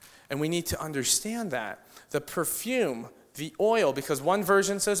 And we need to understand that. The perfume, the oil, because one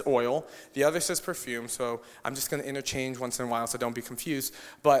version says oil, the other says perfume, so I'm just going to interchange once in a while so don't be confused.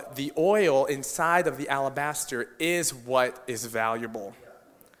 But the oil inside of the alabaster is what is valuable.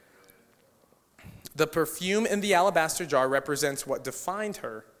 The perfume in the alabaster jar represents what defined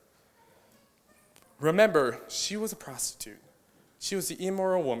her. Remember, she was a prostitute. She was the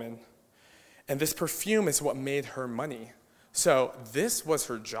immoral woman. And this perfume is what made her money. So this was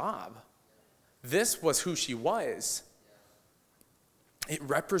her job. This was who she was. It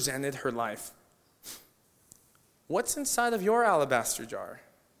represented her life. What's inside of your alabaster jar?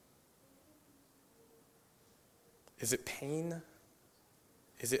 Is it pain?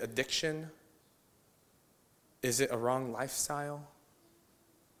 Is it addiction? Is it a wrong lifestyle?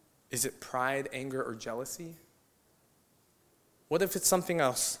 Is it pride, anger, or jealousy? What if it's something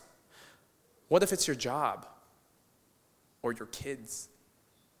else? What if it's your job? Or your kids?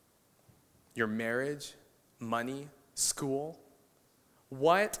 Your marriage? Money? School?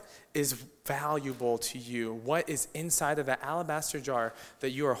 What is valuable to you? What is inside of that alabaster jar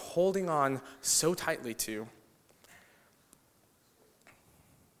that you are holding on so tightly to?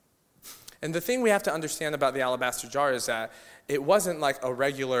 And the thing we have to understand about the alabaster jar is that it wasn't like a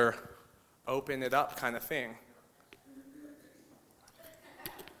regular open it up kind of thing.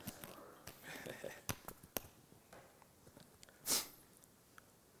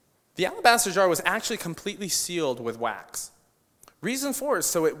 The alabaster jar was actually completely sealed with wax. Reason for it,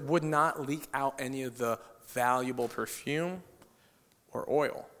 so it would not leak out any of the valuable perfume or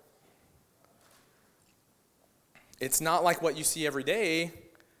oil. It's not like what you see every day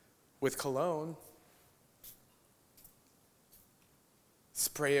with cologne.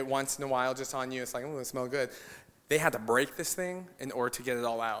 Spray it once in a while just on you. It's like, oh, it smells good. They had to break this thing in order to get it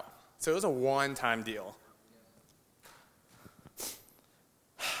all out. So it was a one-time deal.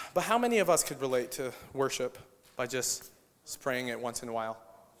 But how many of us could relate to worship by just spraying it once in a while?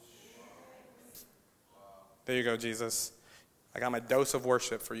 There you go, Jesus. I got my dose of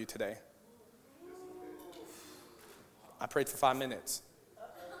worship for you today. I prayed for 5 minutes.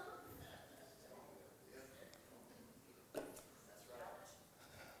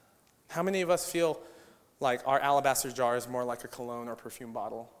 How many of us feel like our alabaster jar is more like a cologne or perfume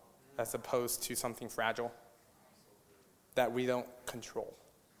bottle as opposed to something fragile that we don't control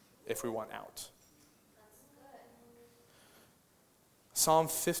if we want out? Psalm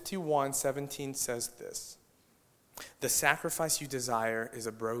 51:17 says this: "The sacrifice you desire is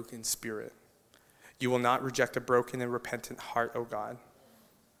a broken spirit. You will not reject a broken and repentant heart, O God."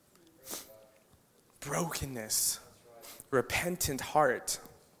 Brokenness, repentant heart.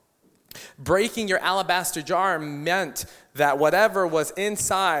 Breaking your alabaster jar meant that whatever was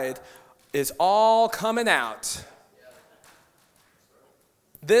inside is all coming out.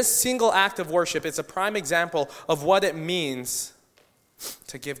 This single act of worship is a prime example of what it means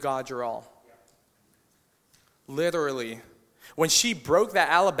to give God your all. Literally. When she broke that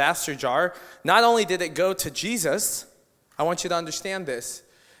alabaster jar, not only did it go to Jesus, I want you to understand this.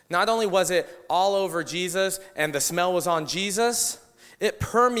 Not only was it all over Jesus and the smell was on Jesus, it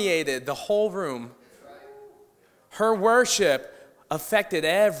permeated the whole room. Her worship affected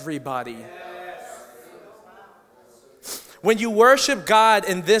everybody. When you worship God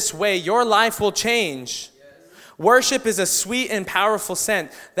in this way, your life will change. Worship is a sweet and powerful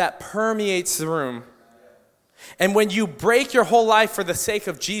scent that permeates the room. And when you break your whole life for the sake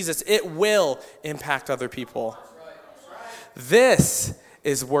of Jesus, it will impact other people. This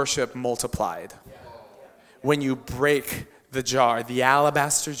is worship multiplied. When you break the jar, the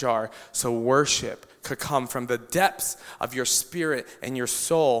alabaster jar, so worship could come from the depths of your spirit and your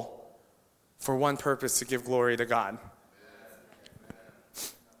soul for one purpose: to give glory to God.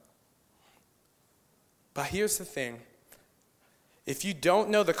 But here's the thing. If you don't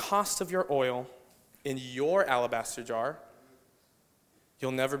know the cost of your oil in your alabaster jar,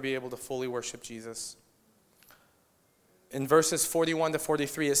 you'll never be able to fully worship Jesus. In verses 41 to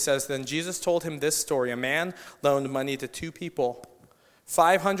 43, it says, "Then Jesus told him this story. A man loaned money to two people,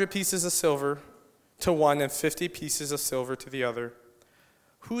 500 pieces of silver to one and 50 pieces of silver to the other.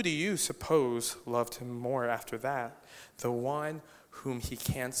 Who do you suppose loved him more after that? The one whom he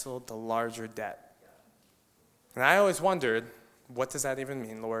canceled the larger debt." And I always wondered, what does that even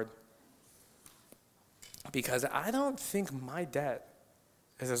mean, Lord? Because I don't think my debt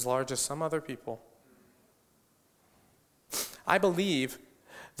is as large as some other people. I believe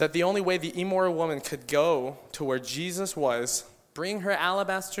that the only way the immoral woman could go to where Jesus was, bring her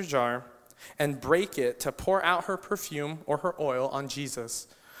alabaster jar, and break it to pour out her perfume or her oil on Jesus,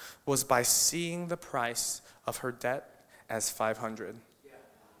 was by seeing the price of her debt as 500.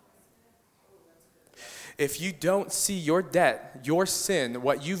 If you don't see your debt, your sin,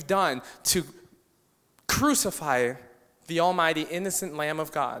 what you've done to crucify the almighty innocent Lamb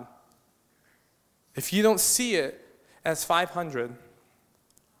of God, if you don't see it as 500,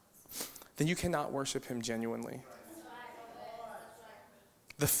 then you cannot worship him genuinely.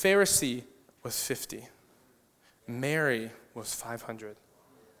 The Pharisee was 50. Mary was 500.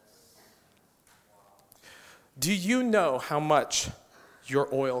 Do you know how much your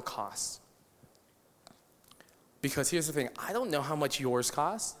oil costs? Because here's the thing, I don't know how much yours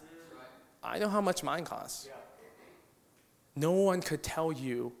costs. I know how much mine costs. No one could tell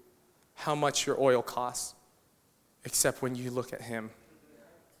you how much your oil costs except when you look at him.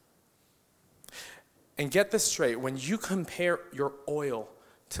 And get this straight, when you compare your oil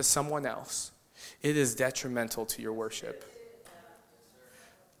to someone else, it is detrimental to your worship.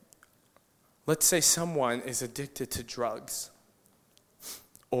 Let's say someone is addicted to drugs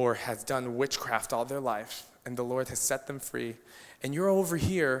or has done witchcraft all their life, and the Lord has set them free, and you're over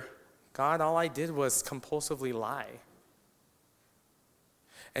here, God, all I did was compulsively lie.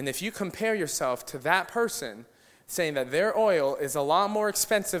 And if you compare yourself to that person, saying that their oil is a lot more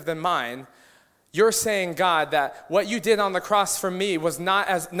expensive than mine, you're saying, God, that what you did on the cross for me was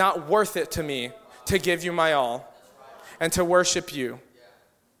not worth it to me to give you my all and to worship you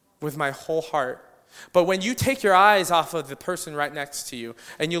with my whole heart. But when you take your eyes off of the person right next to you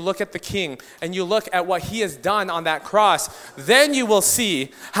and you look at the King and you look at what he has done on that cross, then you will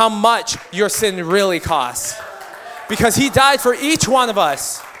see how much your sin really costs. Because he died for each one of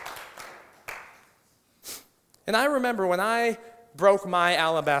us. And I remember when I broke my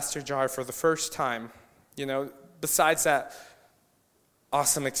alabaster jar for the first time, besides that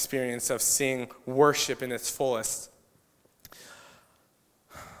awesome experience of seeing worship in its fullest.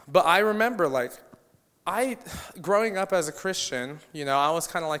 But I remember, growing up as a Christian, I was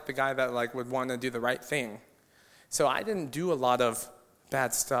kind of like the guy that would want to do the right thing. So I didn't do a lot of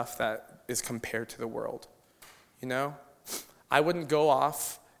bad stuff that is compared to the world. I wouldn't go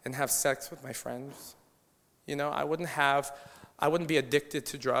off and have sex with my friends. I wouldn't be addicted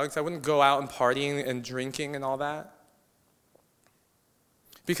to drugs. I wouldn't go out and partying and drinking and all that.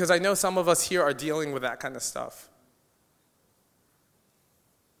 Because I know some of us here are dealing with that kind of stuff.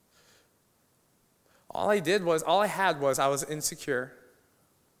 All I had was I was insecure.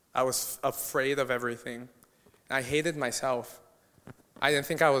 I was afraid of everything. I hated myself. I didn't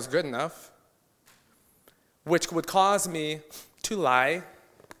think I was good enough, which would cause me to lie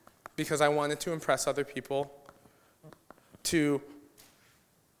because I wanted to impress other people, to,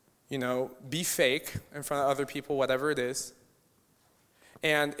 be fake in front of other people, whatever it is.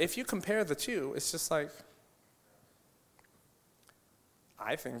 And if you compare the two, it's just like,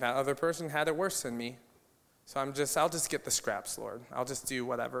 I think that other person had it worse than me. So I'll just get the scraps, Lord. I'll just do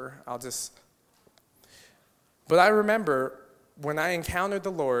whatever. But I remember when I encountered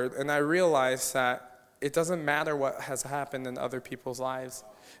the Lord and I realized that it doesn't matter what has happened in other people's lives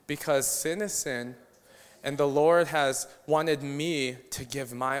because sin is sin and the Lord has wanted me to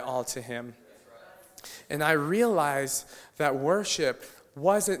give my all to him. And I realized that worship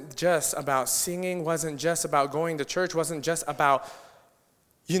wasn't just about singing, wasn't just about going to church, wasn't just about,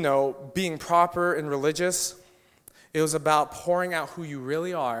 being proper and religious. It was about pouring out who you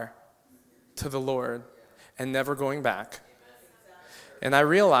really are to the Lord and never going back. And I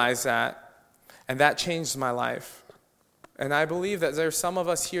realized that, and that changed my life. And I believe that there's some of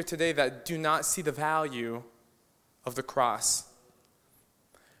us here today that do not see the value of the cross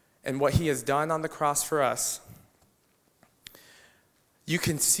and what he has done on the cross for us. You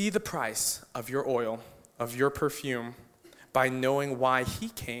can see the price of your oil, of your perfume, by knowing why he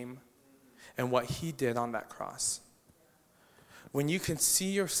came and what he did on that cross. When you can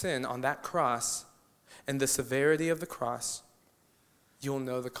see your sin on that cross and the severity of the cross, you'll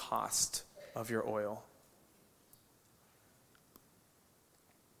know the cost of your oil.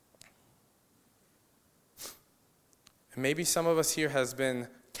 And maybe some of us here has been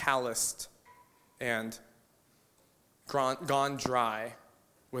calloused and gone dry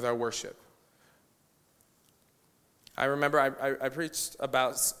with our worship. I remember I preached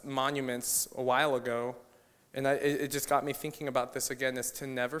about monuments a while ago, and it just got me thinking about this again, is to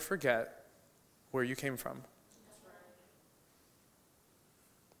never forget where you came from.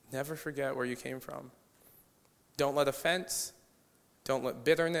 Never forget where you came from. Don't let offense, don't let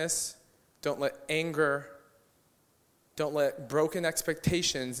bitterness, don't let anger, don't let broken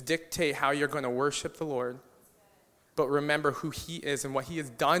expectations dictate how you're going to worship the Lord. But remember who he is and what he has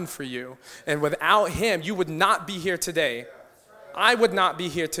done for you. And without him, you would not be here today. I would not be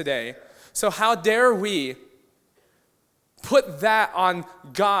here today. So how dare we put that on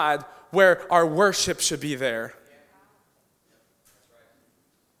God where our worship should be there?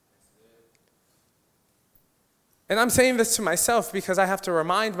 And I'm saying this to myself because I have to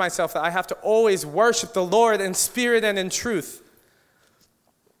remind myself that I have to always worship the Lord in spirit and in truth.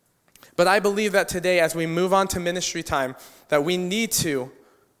 But I believe that today, as we move on to ministry time, that we need to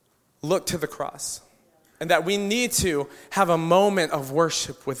look to the cross. And that we need to have a moment of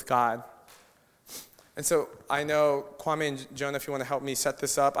worship with God. And so I know, Kwame and Jonah, if you want to help me set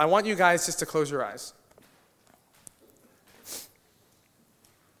this up, I want you guys just to close your eyes.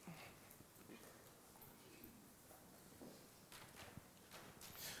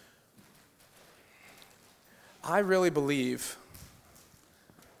 I really believe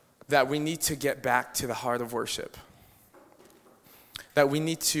that we need to get back to the heart of worship. That we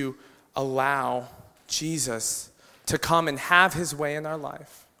need to allow Jesus to come and have his way in our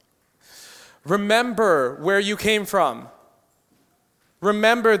life. Remember where you came from.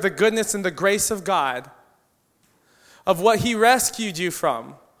 Remember the goodness and the grace of God, of what he rescued you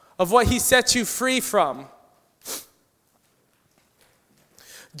from, of what he set you free from.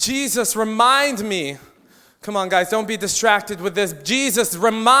 Jesus, remind me. Come on, guys, don't be distracted with this. Jesus,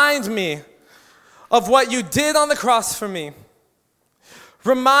 remind me of what you did on the cross for me.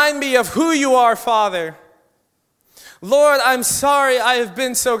 Remind me of who you are, Father. Lord, I'm sorry I have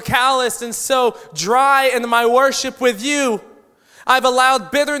been so callous and so dry in my worship with you. I've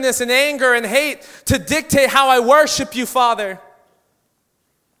allowed bitterness and anger and hate to dictate how I worship you, Father.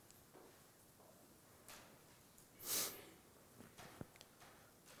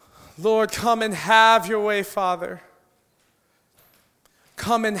 Lord, come and have your way, Father.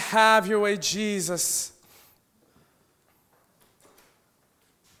 Come and have your way, Jesus.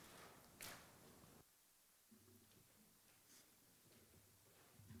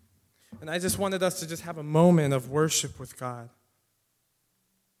 And I just wanted us to just have a moment of worship with God.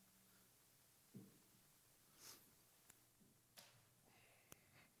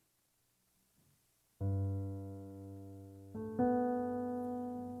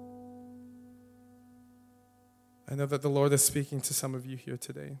 I know that the Lord is speaking to some of you here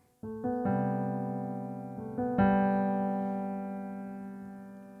today.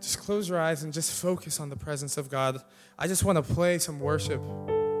 Just close your eyes and just focus on the presence of God. I just want to play some worship.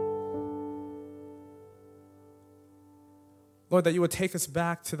 Lord, that you would take us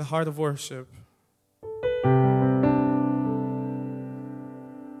back to the heart of worship.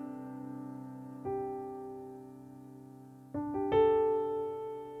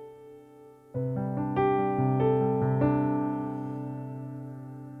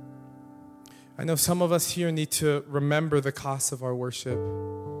 I know some of us here need to remember the cost of our worship.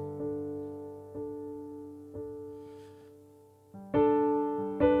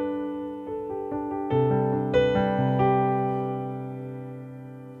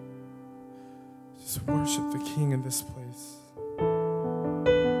 Just worship the King in this place.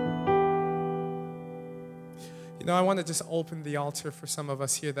 You know, I want to just open the altar for some of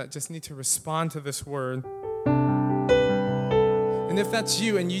us here that just need to respond to this word. And if that's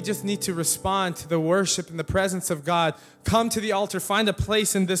you and you just need to respond to the worship and the presence of God, come to the altar, find a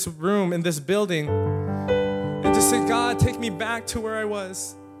place in this room, in this building, and just say, God, take me back to where I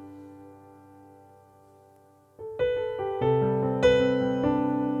was.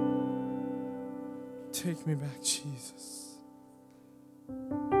 Take me back, Jesus.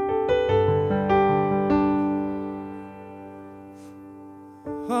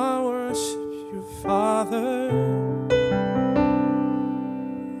 I worship you, Father.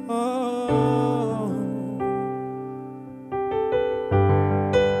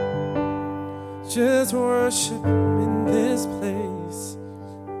 Just worship him in this place.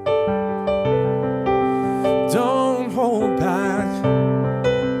 Don't hold back.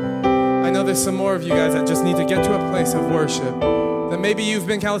 I know there's some more of you guys that just need to get to a place of worship. That maybe you've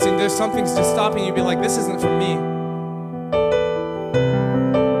been counseling, there's something's just stopping you. Be like, this isn't for me.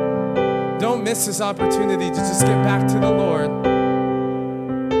 Don't miss this opportunity to just get back to the Lord.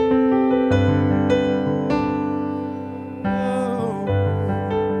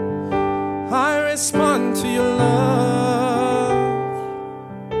 Respond to your love.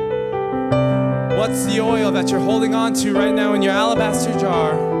 What's the oil that you're holding on to right now in your alabaster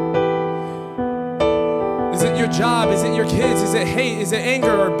jar? Is it your job? Is it your kids? Is it hate? Is it anger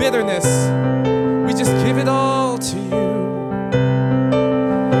or bitterness? We just give it all to you.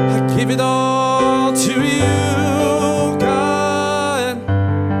 I give it all to you, God.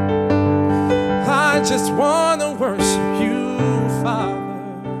 I just want to worship you, Father.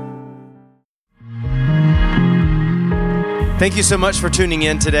 Thank you so much for tuning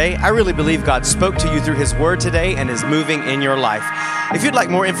in today. I really believe God spoke to you through His Word today and is moving in your life. If you'd like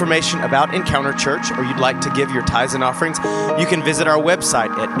more information about Encounter Church, or you'd like to give your tithes and offerings, you can visit our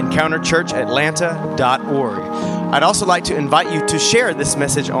website at encounterchurchatlanta.org. I'd also like to invite you to share this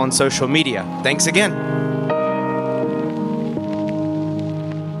message on social media. Thanks again.